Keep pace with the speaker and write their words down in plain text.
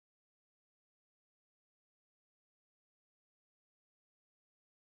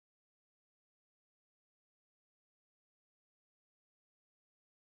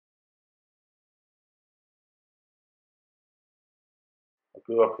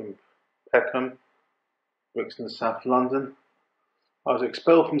grew up in Peckham, Brixton, South London. I was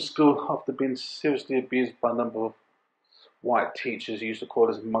expelled from school after being seriously abused by a number of white teachers who used to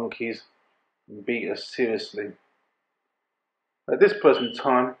call us monkeys and beat us seriously. At this present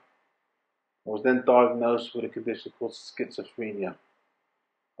time, I was then diagnosed with a condition called schizophrenia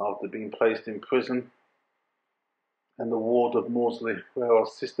after being placed in prison and the ward of Maudsley, where I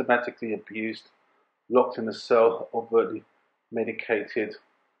was systematically abused, locked in a cell, overtly medicated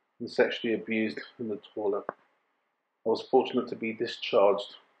and sexually abused in the toilet. I was fortunate to be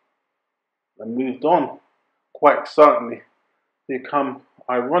discharged and moved on, quite excitedly, to become,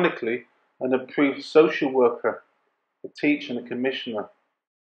 ironically, an approved social worker, a teacher and a commissioner.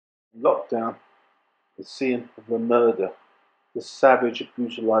 Lockdown, the scene of the murder, the savage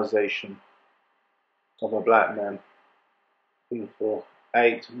brutalization of a black man who for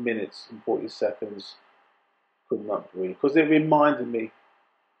 8 minutes and 40 seconds could not breathe. Because it reminded me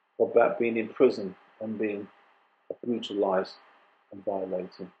of that being in prison and being brutalized and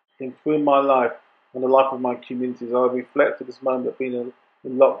violated. And through my life and the life of my communities, I reflect at this moment being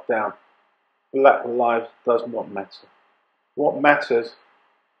in lockdown. Black life does not matter. What matters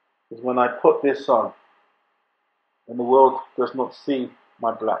is when I put this on and the world does not see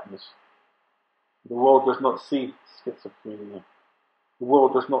my blackness. The world does not see schizophrenia. The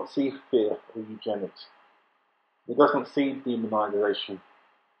world does not see fear or eugenics. It does not see demonization.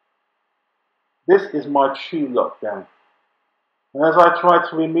 This is my true lockdown. And as I try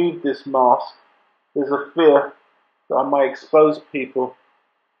to remove this mask, there's a fear that I might expose people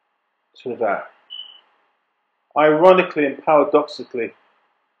to that. Ironically and paradoxically,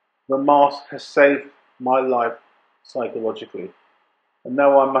 the mask has saved my life psychologically. And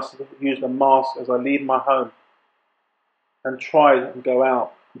now I must use the mask as I leave my home and try and go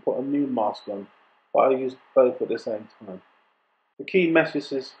out and put a new mask on. But I use both at the same time. The key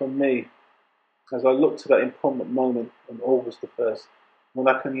messages from me as I look to that important moment on August the 1st, when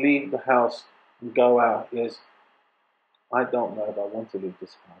I can leave the house and go out, is I don't know if I want to leave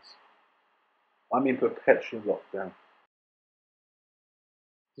this house. I'm in perpetual lockdown.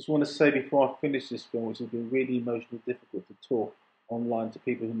 Just want to say before I finish this film, which has been really emotionally difficult to talk online to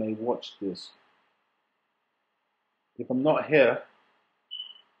people who may watch this. If I'm not here,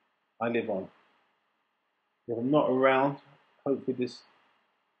 I live on. If I'm not around, hopefully this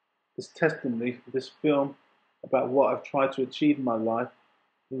testimony, this film about what I've tried to achieve in my life,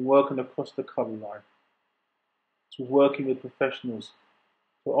 in working across the cover line, to working with professionals,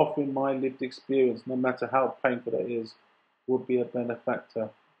 to offering my lived experience, no matter how painful that is, would be a benefactor,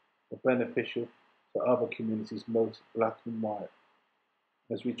 or beneficial to other communities, most black and white.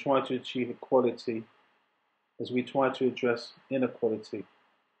 As we try to achieve equality, as we try to address inequality,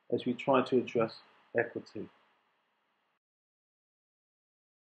 as we try to address equity.